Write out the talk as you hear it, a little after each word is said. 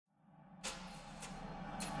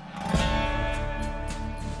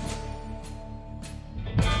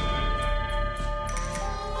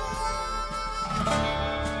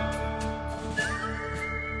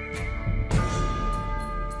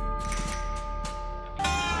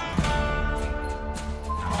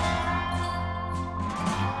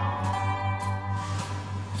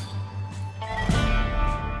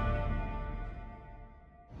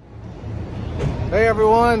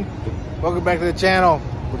everyone, welcome back to the channel.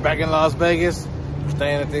 We're back in Las Vegas. We're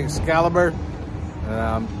staying at the Excalibur, and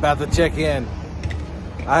I'm about to check in.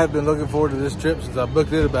 I have been looking forward to this trip since I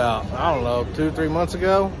booked it about, I don't know, 2 or 3 months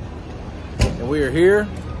ago. And we are here.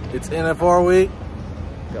 It's NFR week.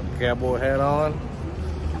 Got my cowboy hat on.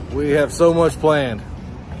 We have so much planned.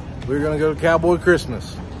 We're gonna go to Cowboy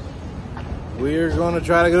Christmas. We are gonna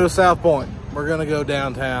try to go to South Point. We're gonna go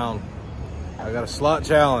downtown. I got a slot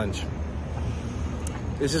challenge.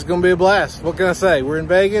 It's just gonna be a blast. What can I say? We're in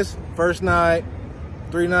Vegas, first night,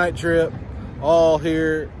 3-night trip, all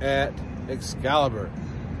here at Excalibur.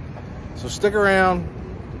 So stick around.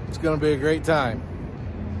 It's gonna be a great time.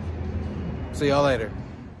 See y'all later.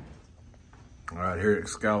 All right, here at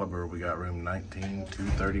Excalibur, we got room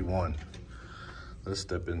 19231. Let's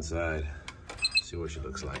step inside, see what she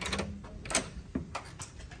looks like.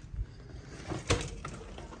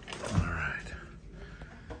 All right,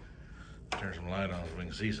 turn some light on so we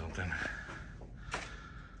can see something.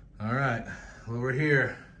 All right, well, we're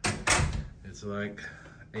here. It's like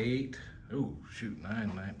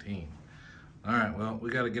 9:19. All right, well, we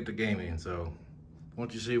got to get to gaming. So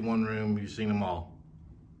once you see one room, you've seen them all.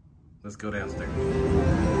 Let's go downstairs.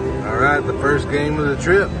 All right, the first game of the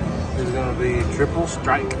trip is going to be Triple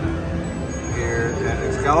Strike here at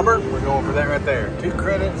Excalibur. We're going for that right there. 2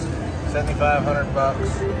 credits, 7,500 bucks,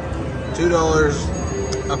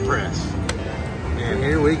 $2 a press. And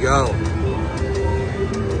here we go.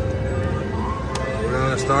 We're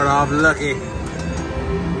going to start off lucky.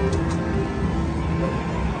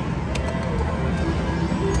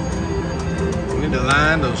 We need to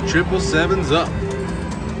line those 777s up.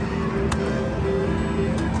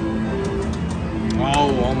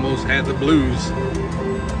 Oh, almost had the blues.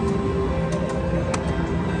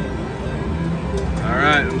 All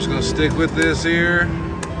right, I'm just gonna stick with this here.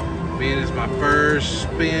 Being it's my first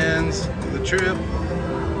spins of the trip,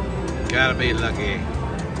 gotta be lucky.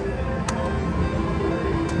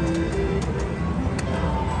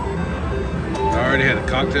 I already had a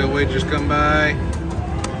cocktail waitress come by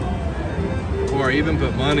before I even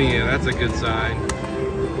put money in. That's a good sign.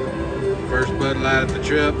 First Bud Light of the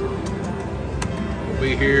trip.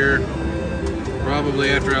 Be here probably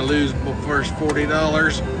after I lose the first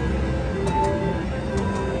 $40.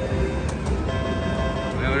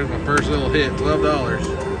 Now there's my first little hit, $12.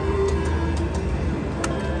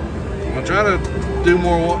 I'm gonna try to do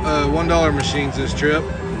more $1 machines this trip.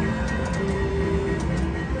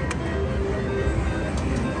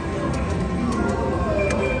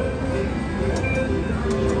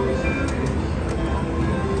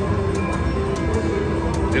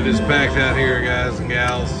 It is packed out here, guys and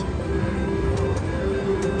gals.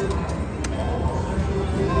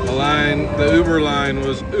 The Uber line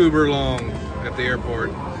was uber long at the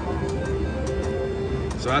airport.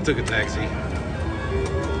 So I took a taxi.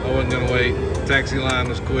 I wasn't gonna wait. The taxi line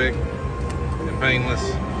was quick and painless.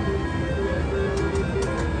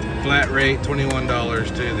 Flat rate, $21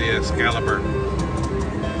 to the Excalibur.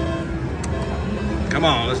 Come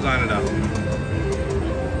on, let's line it up.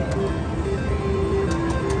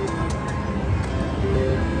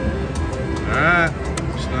 Alright,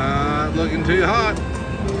 it's not looking too hot.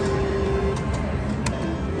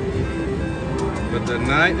 But the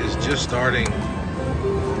night is just starting.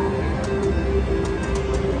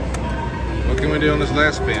 What can we do on this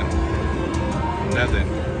last spin? Nothing.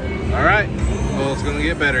 Alright, well, it's gonna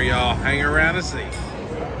get better, y'all. Hang around and see.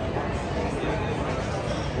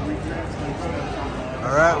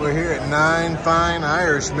 Alright, we're here at 9 Fine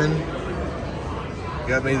Irishman.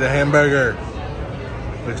 Got me the hamburger.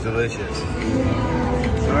 Looks delicious.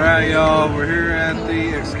 All right, y'all, we're here at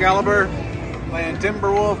the Excalibur playing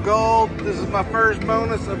Timberwolf Gold. This is my first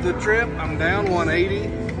bonus of the trip. I'm down 180.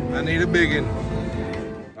 I need a biggin.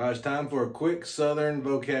 All right, it's time for a quick Southern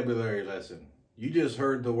vocabulary lesson. You just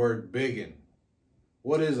heard the word biggin.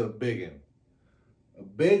 What is a biggin? A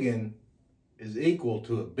biggin is equal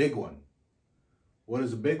to a big one. What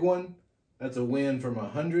is a big one? That's a win from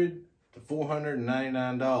 $100 to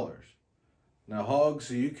 $499. Now, Hog,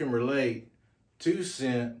 so you can relate, 2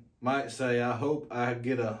 cent might say, I hope I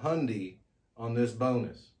get a hundy on this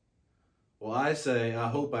bonus. Well, I say, I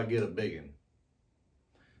hope I get a biggin.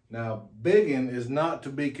 Now, biggin is not to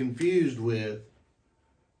be confused with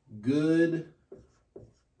good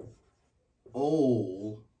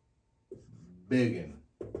old biggin.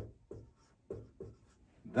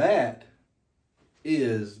 That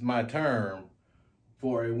is my term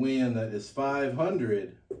for a win that is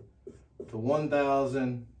 $500 to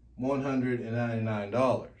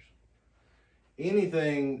 $1,199.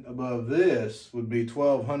 Anything above this would be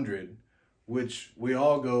 $1,200, which we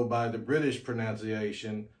all go by the British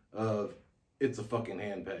pronunciation of it's a fucking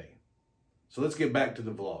hand pay. So let's get back to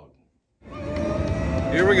the vlog.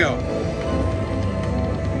 Here we go.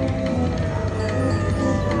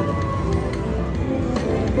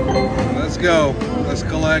 Let's go. Let's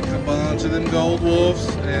collect a bunch of them gold wolves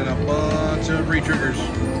and a bunch of retriggers.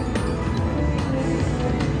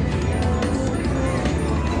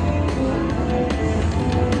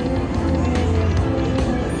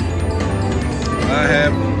 I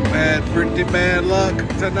have had pretty bad luck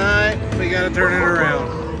tonight. We gotta turn it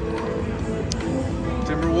around.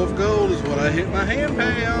 Timberwolf gold is what I hit my hand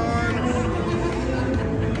pay on.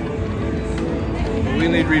 But we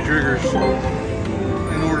need retriggers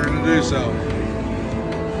in order to do so.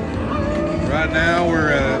 Right now we're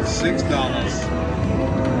at $6.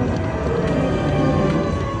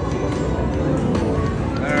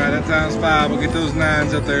 Alright, that times 5. We'll get those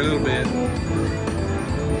 9s up there a little bit.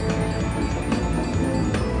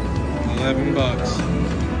 $11.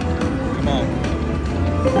 Come on.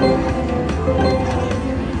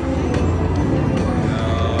 No,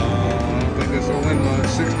 I don't think this will win much.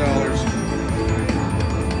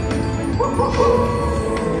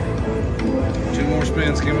 $6. 2 more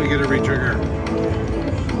spins. Can we get a retrigger?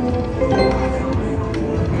 Oh,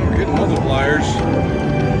 we're getting multipliers.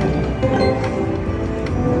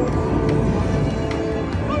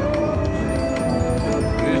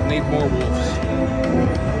 We just need more wolves.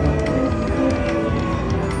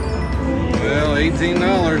 Well,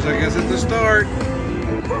 $18, I guess, at the start.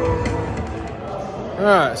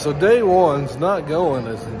 Alright, so day one's not going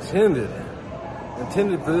as intended.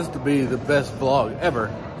 Intended for this to be the best vlog ever.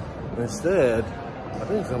 Instead, I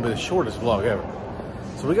think it's going to be the shortest vlog ever.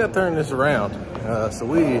 So we got to turn this around. So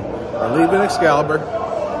we are leaving Excalibur.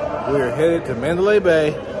 We are headed to Mandalay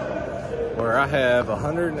Bay, where I have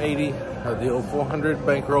 180 of the old 400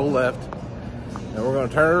 bankroll left. And we're going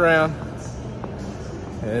to turn it around.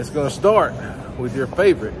 And it's going to start with your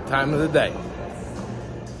favorite time of the day.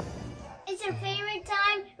 It's your favorite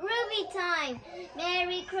time, Ruby time.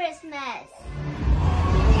 Merry Christmas.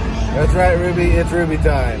 That's right, Ruby. It's Ruby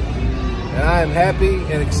time. And I am happy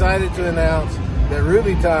and excited to announce that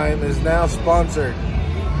Ruby Time is now sponsored.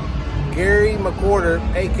 Gary McWhorter,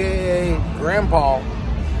 aka Grandpa,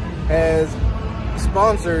 has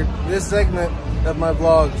sponsored this segment of my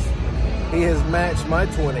vlogs. He has matched my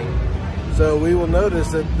 20. So we will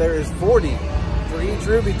notice that there is 40 for each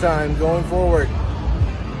Ruby Time going forward.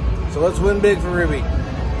 So let's win big for Ruby.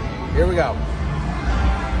 Here we go.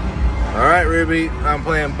 All right, Ruby, I'm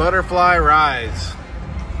playing Butterfly Rise.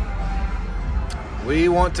 We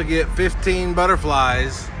want to get 15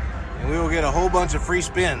 butterflies and we will get a whole bunch of free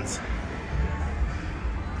spins.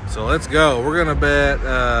 So let's go. We're gonna bet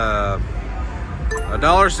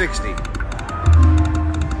 $1.60.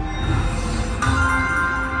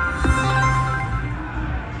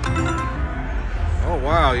 Oh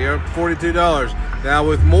wow, you're up to $42. Now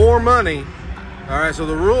with more money, all right, so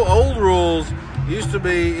the old rules used to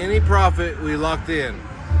be any profit we locked in.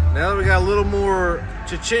 Now that we got a little more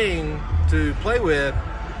cha-ching to play with,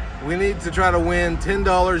 we need to try to win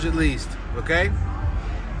 $10 at least, okay?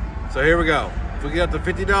 So here we go. If we get up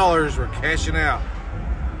to $50, we're cashing out.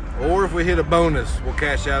 Or if we hit a bonus, we'll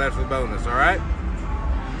cash out after the bonus, all right?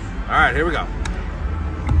 All right, here we go.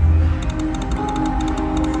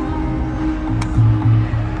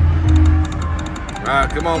 All right,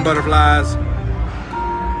 come on, butterflies.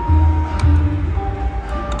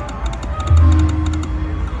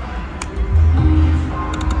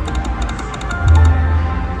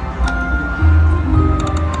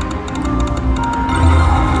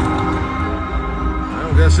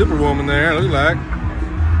 Got Superwoman there, looks like.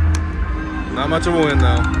 Not much of a win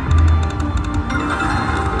though.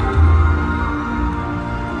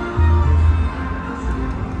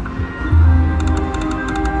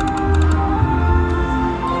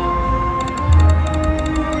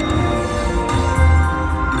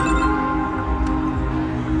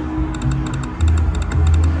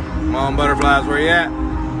 Come on, butterflies, where you at?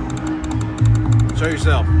 Show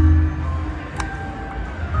yourself.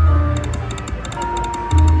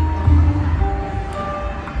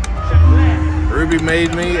 Ruby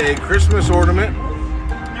made me a Christmas ornament to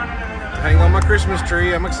hang on my Christmas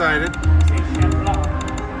tree. I'm excited.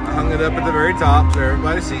 I hung it up at the very top so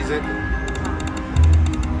everybody sees it.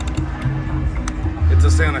 It's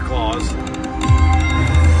a Santa Claus.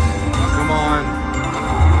 Oh, come on.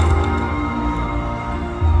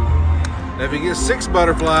 Now if you get 6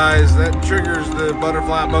 butterflies, that triggers the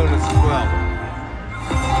butterfly bonus as well.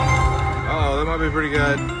 Uh-oh, that might be pretty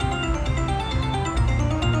good.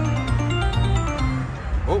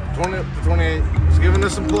 Oh, 20 up to 28. It's giving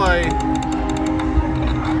us some play.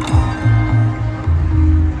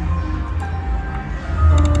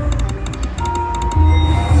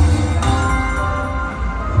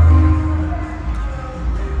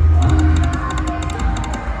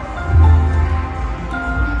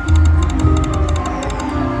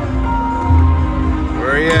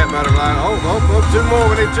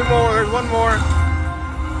 more.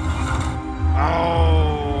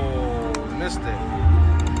 Oh, missed it.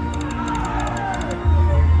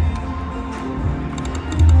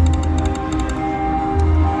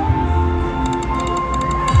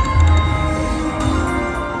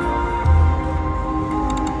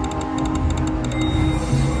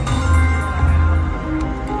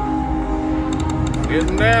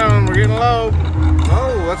 Getting down, we're getting low.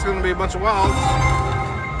 Oh, that's gonna be a bunch of wilds.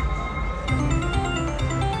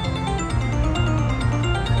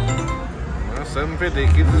 Well, 750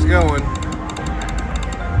 keeps us going.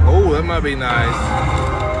 Oh, that might be nice.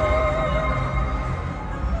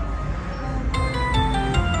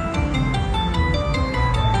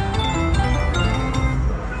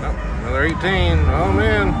 Oh, another 18. Oh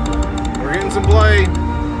man, we're getting some play.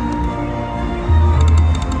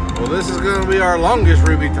 Well, this is going to be our longest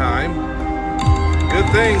Ruby time. Good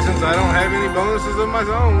thing, since I don't have any bonuses of my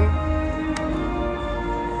own.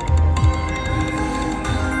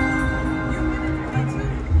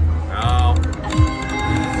 Oh.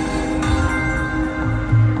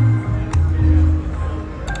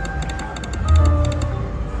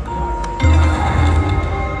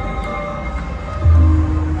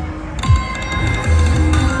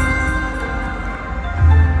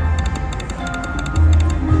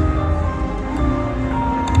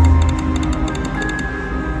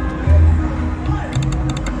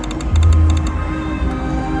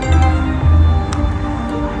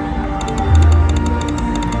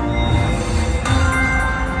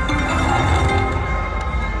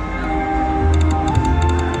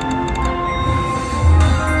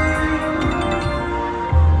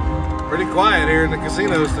 Quiet here in the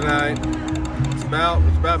casinos tonight. It's about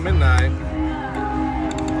midnight.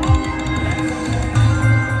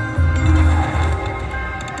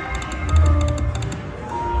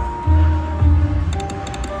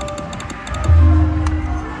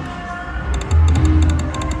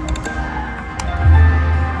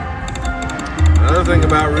 Another thing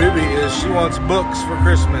about Ruby is she wants books for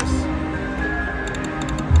Christmas.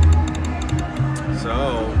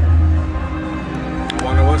 So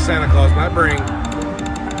wonder what Santa Claus might bring.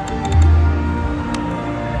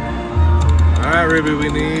 Alright, Ruby, we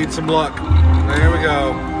need some luck. There we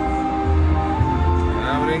go.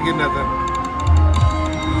 No, we didn't get nothing.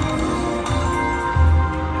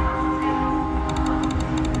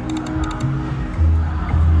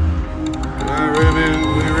 Alright, Ruby,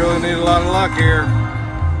 we really need a lot of luck here.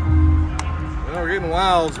 Well, we're getting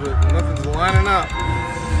wilds, but nothing's lining up.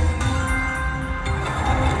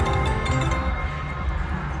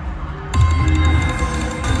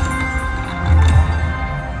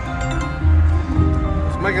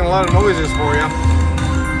 Making a lot of noises for you.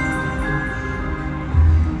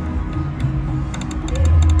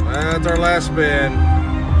 That's our last spin.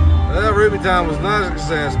 Well, Ruby time was not a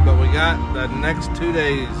success, but we got the next 2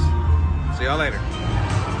 days. See y'all later.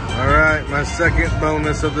 All right, my second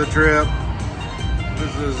bonus of the trip.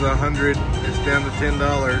 This is 100. It's down to $10.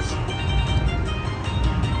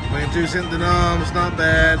 Playing 2-cent denoms, not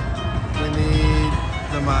bad. We need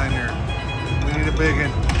the minor. We need a big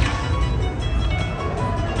one.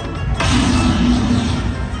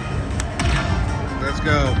 Let's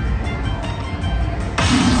go.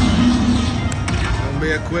 It's gonna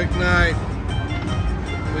be a quick night.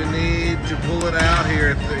 We need to pull it out here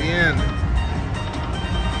at the end.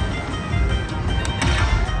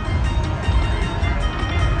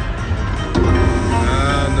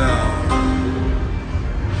 Oh no.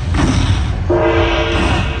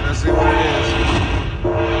 Let's see what it is.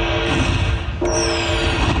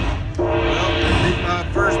 Well, I beat my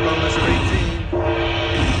first bonus of 18.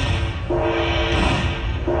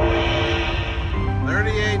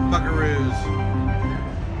 38 buckaroos.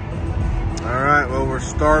 Alright, well, we're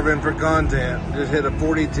starving for content. Just hit a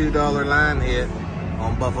 $42 line hit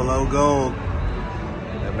on Buffalo Gold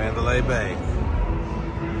at Mandalay Bay.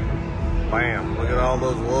 Bam. Look at all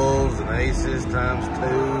those wolves and aces times 2.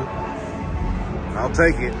 I'll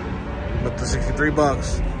take it. Up to 63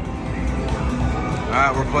 bucks.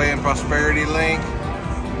 Alright, we're playing Prosperity Link.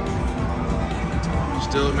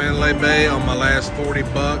 Still at Mandalay Bay on my last 40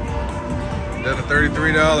 bucks. Down to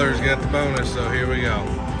 $33, got the bonus, so here we go.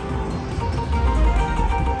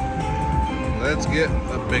 Let's get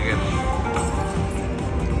a big one.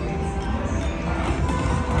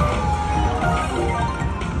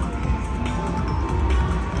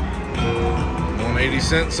 180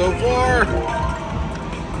 cents so far.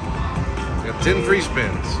 Got 10 free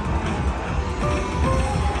spins.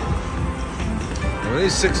 We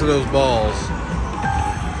need 6 of those balls.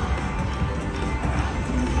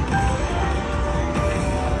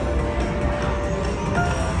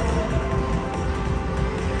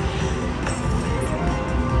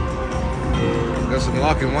 Got some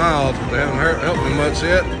Locking Wilds, but they haven't helped me much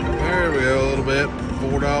yet. There we go, a little bit.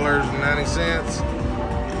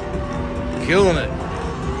 $4.90. Killing it.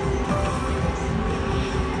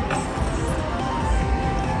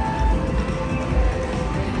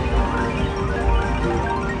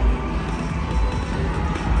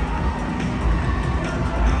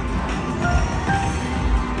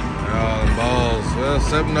 Oh, them balls. Well,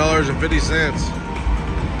 $7.50.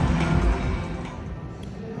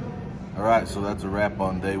 All right, so that's a wrap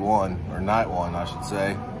on day one, or night one, I should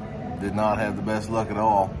say. Did not have the best luck at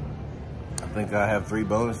all. I think I have 3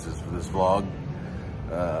 bonuses for this vlog.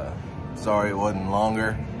 Sorry it wasn't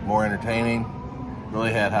longer, more entertaining.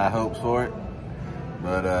 Really had high hopes for it.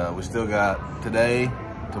 But we still got today,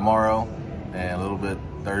 tomorrow, and a little bit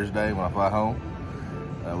Thursday when I fly home.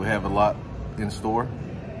 We have a lot in store.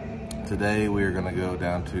 Today we are gonna go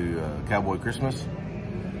down to Cowboy Christmas.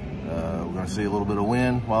 We're gonna see a little bit of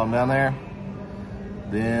wind while I'm down there.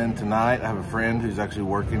 Then tonight I have a friend who's actually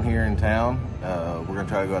working here in town. We're gonna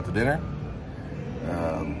try to go out to dinner.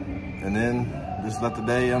 And then just let the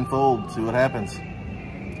day unfold, see what happens.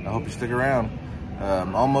 I hope you stick around.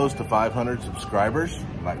 Almost to 500 subscribers,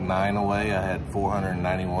 like 9 away. I had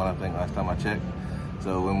 491, I think, last time I checked.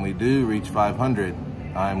 So when we do reach 500,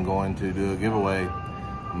 I'm going to do a giveaway.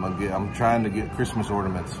 I'm trying to get Christmas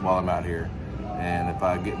ornaments while I'm out here. And if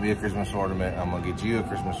I get me a Christmas ornament, I'm gonna get you a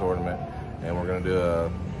Christmas ornament, and we're gonna do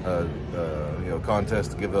a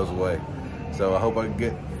contest to give those away. So I hope I can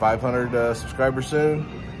get 500 subscribers soon,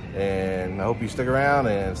 and I hope you stick around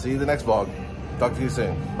and see you the next vlog. Talk to you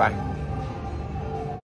soon. Bye.